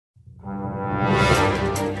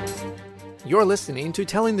You're listening to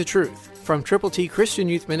Telling the Truth from Triple T Christian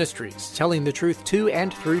Youth Ministries, telling the truth to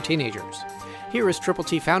and through teenagers. Here is Triple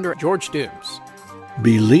T founder George Dooms.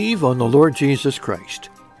 Believe on the Lord Jesus Christ.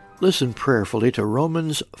 Listen prayerfully to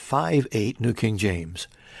Romans 5:8, New King James.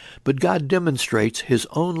 But God demonstrates his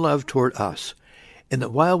own love toward us, in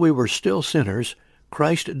that while we were still sinners,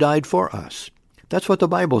 Christ died for us. That's what the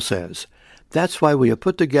Bible says. That's why we have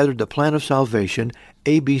put together the plan of salvation,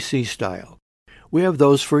 ABC style. We have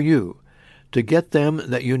those for you, to get them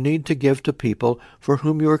that you need to give to people for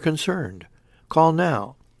whom you are concerned. Call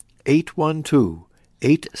now,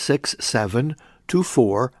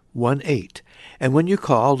 812-867-2418. And when you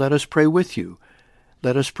call, let us pray with you.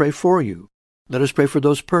 Let us pray for you. Let us pray for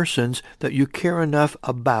those persons that you care enough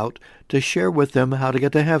about to share with them how to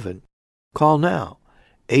get to heaven. Call now,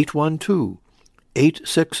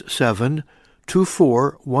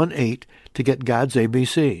 812-867-2418 to get God's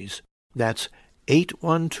ABCs. That's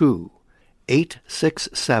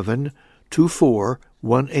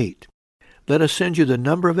 812-867-2418. Let us send you the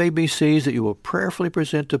number of ABCs that you will prayerfully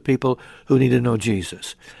present to people who need to know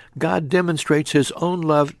Jesus. God demonstrates his own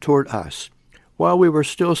love toward us. While we were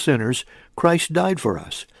still sinners, Christ died for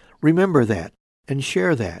us. Remember that and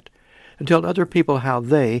share that, and tell other people how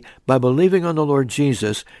they, by believing on the Lord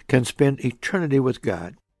Jesus, can spend eternity with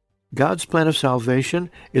God. God's plan of salvation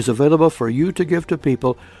is available for you to give to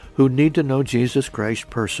people who need to know Jesus Christ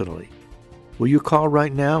personally. Will you call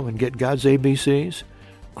right now and get God's ABCs?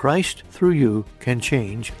 Christ, through you, can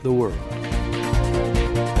change the world.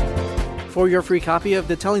 For your free copy of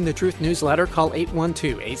the Telling the Truth newsletter, call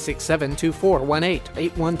 812-867-2418,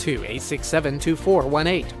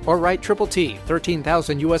 812-867-2418, or write Triple T,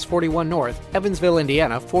 13,000 U.S. 41 North, Evansville,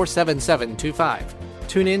 Indiana, 47725.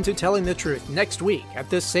 Tune in to Telling the Truth next week at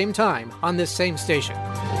this same time on this same station.